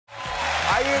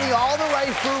Are you eating all the right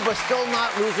food but still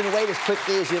not losing weight as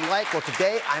quickly as you'd like? Well,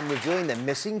 today I'm revealing the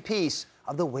missing piece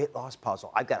of the weight loss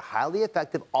puzzle. I've got highly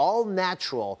effective,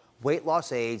 all-natural weight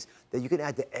loss aids that you can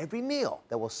add to every meal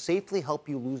that will safely help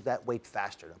you lose that weight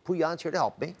faster. Now, Puyan's here to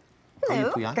help me.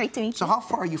 Hello, great to meet you. So how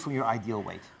far are you from your ideal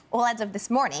weight? Well, as of this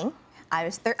morning,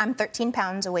 I'm 13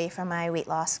 pounds away from my weight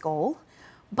loss goal.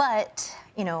 But,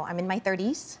 you know, I'm in my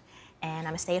 30s, and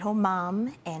I'm a stay-at-home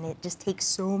mom, and it just takes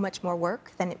so much more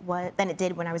work than it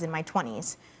did when I was in my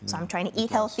 20s. So I'm trying to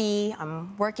eat healthy,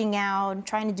 I'm working out,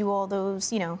 trying to do all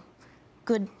those, you know,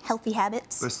 good, healthy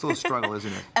habits. But it's still a struggle,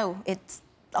 isn't it? Oh, it's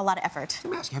a lot of effort.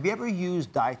 Let me ask you, have you ever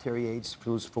used dietary aids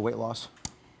for weight loss?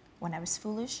 When I was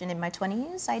foolish and in my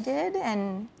 20s, I did,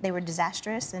 and they were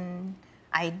disastrous, and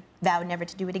I vowed never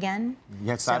to do it again.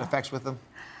 You had side effects with them?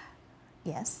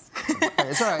 Yes.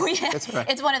 It's all right. It's all right.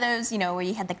 It's one of those, you know, where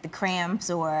you had like the cramps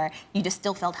or you just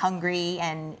still felt hungry,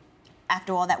 and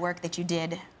after all that work that you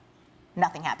did,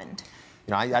 nothing happened.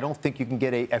 You know, I don't think you can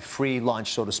get a free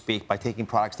lunch, so to speak, by taking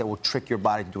products that will trick your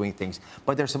body to doing things.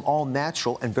 But there's some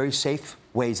all-natural and very safe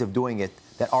ways of doing it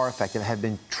that are effective, have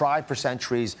been tried for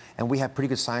centuries, and we have pretty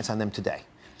good science on them today.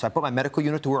 So I put my medical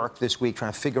unit to work this week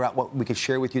trying to figure out what we could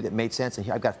share with you that made sense, and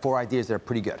here I've got 4 ideas that are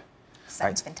pretty good.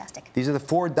 Sounds fantastic. These are the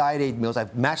 4 diet aid meals.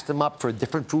 I've matched them up for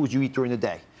different foods you eat during the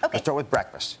day. Okay. Let's start with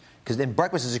breakfast. Because then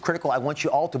breakfast is critical. I want you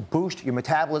all to boost your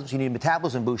metabolism. So you need a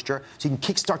metabolism booster so you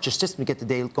can kickstart your system to get the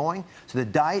day going. So the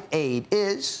diet aid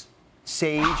is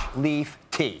sage leaf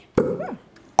tea.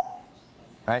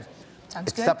 Right?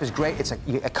 Sounds good. This stuff is great. It's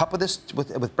a cup of this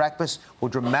with breakfast will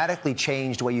dramatically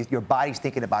change the way your body's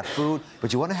thinking about food.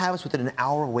 But you want to have this within an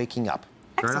hour of waking up.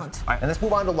 Excellent. All right, and let's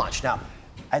move on to lunch. Now,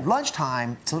 at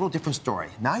lunchtime, it's a little different story.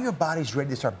 Now your body's ready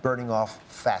to start burning off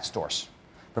fat stores.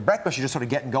 For breakfast, you're just sort of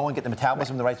getting going, getting the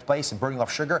metabolism in the right place and burning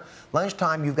off sugar.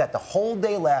 Lunchtime, you've got the whole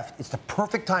day left. It's the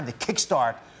perfect time to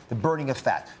kickstart the burning of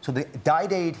fat. So the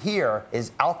diet aid here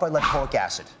is alpha-lipoic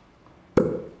acid,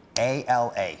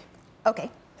 ALA. Okay.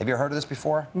 Have you ever heard of this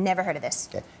before? Never heard of this.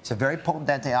 Okay. It's a very potent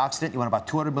antioxidant. You want about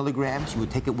 200 milligrams. You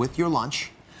would take it with your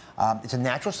lunch. It's a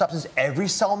natural substance. Every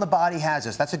cell in the body has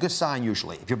this. That's a good sign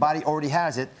usually. If your body already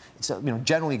has it, it's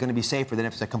generally going to be safer than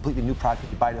if it's a completely new product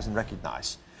that your body doesn't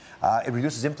recognize. It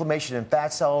reduces inflammation in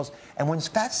fat cells, and when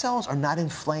fat cells are not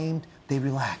inflamed, they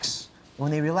relax. When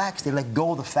they relax, they let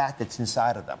go of the fat that's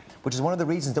inside of them, which is one of the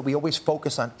reasons that we always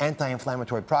focus on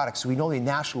anti-inflammatory products, so we know they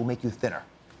naturally will make you thinner.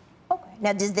 Okay.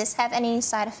 Now, does this have any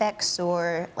side effects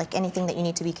or like anything that you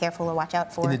need to be careful or watch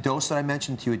out for? In the dose that I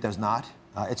mentioned to you, it does not.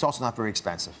 It's also not very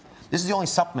expensive. This is the only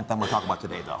supplement that we're talking about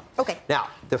today, though. Okay. Now,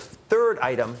 the third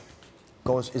item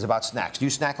is about snacks. Do you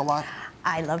snack a lot?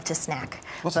 I love to snack.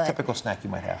 What's a typical snack you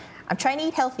might have? I'm trying to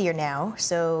eat healthier now,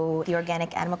 so the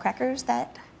organic animal crackers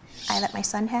that I let my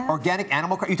son have. Organic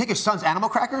animal crackers? You take your son's animal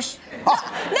crackers?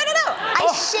 Oh. No. I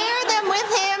share them with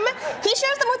him. He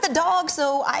shares them with the dog,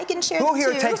 so I can share them too. Who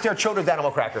here takes their children's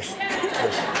animal crackers?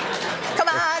 Come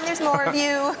on, there's more of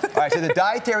you. All right, so the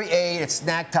dietary aid at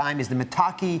snack time is the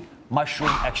maitake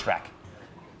mushroom extract.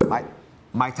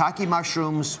 Maitake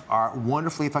mushrooms are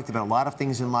wonderfully effective at a lot of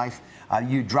things in life.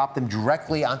 You drop them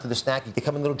directly onto the snack. They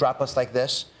come in little droplets like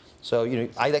this. So,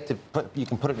 I like to you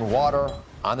can put it in water,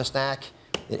 on the snack,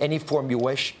 in any form you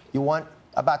wish. You want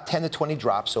about 10 to 20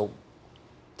 drops, so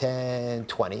 10,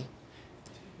 20.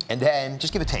 And then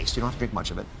just give it a taste. You don't have to drink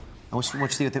much of it. And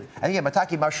again,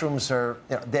 maitake mushrooms are,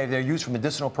 they're used for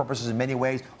medicinal purposes in many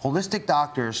ways. Holistic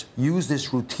doctors use this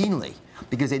routinely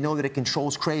because they know that it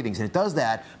controls cravings. And it does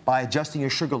that by adjusting your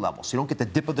sugar levels. So you don't get the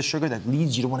dip of the sugar that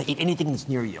leads you to want to eat anything that's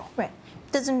near you. Right.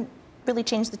 Doesn't really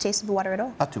change the taste of the water at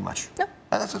all? Not too much. No.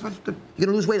 You're going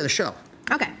to lose weight on the show.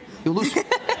 Okay. You'll lose.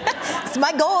 It's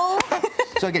my goal.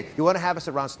 So again, you want to have us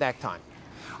around snack time.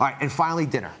 All right, and finally,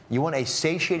 dinner. You want a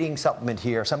satiating supplement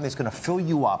here, something that's going to fill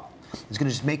you up. It's going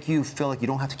to just make you feel like you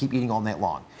don't have to keep eating all night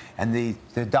long. And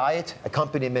the diet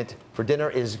accompaniment for dinner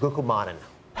is glucomannan.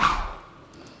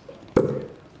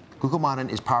 Glucomannan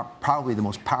is probably the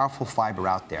most powerful fiber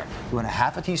out there. You want a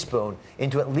half a teaspoon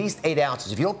into at least 8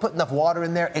 ounces. If you don't put enough water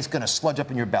in there, it's going to sludge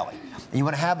up in your belly. And you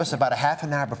want to have this about a half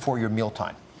an hour before your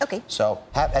mealtime. Okay. So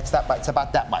it's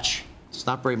about that much. It's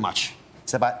not very much.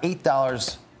 It's about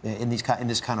 $8 in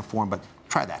this kind of form, but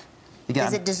try that. Again,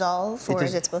 does it dissolve, or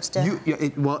is it supposed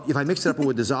to? Well, if I mix it up, it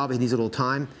would dissolve. It needs a little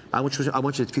time. I want you to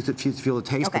feel the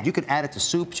taste, okay. But you can add it to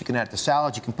soups, you can add it to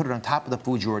salads, you can put it on top of the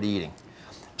foods you're already eating.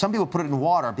 Some people put it in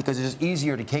water because it's just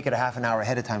easier to take it a half an hour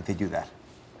ahead of time if they do that.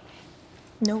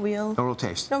 No real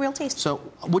taste. No real taste. So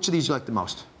which of these do you like the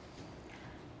most?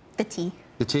 The tea.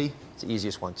 The tea? It's the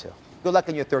easiest one, too. Good luck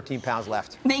on your 13 pounds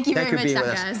left. Thank you very much, being with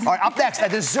us. guys. All right, up next, a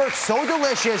dessert so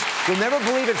delicious, you'll never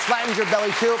believe it flattens your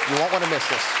belly too. You won't want to miss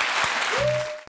this.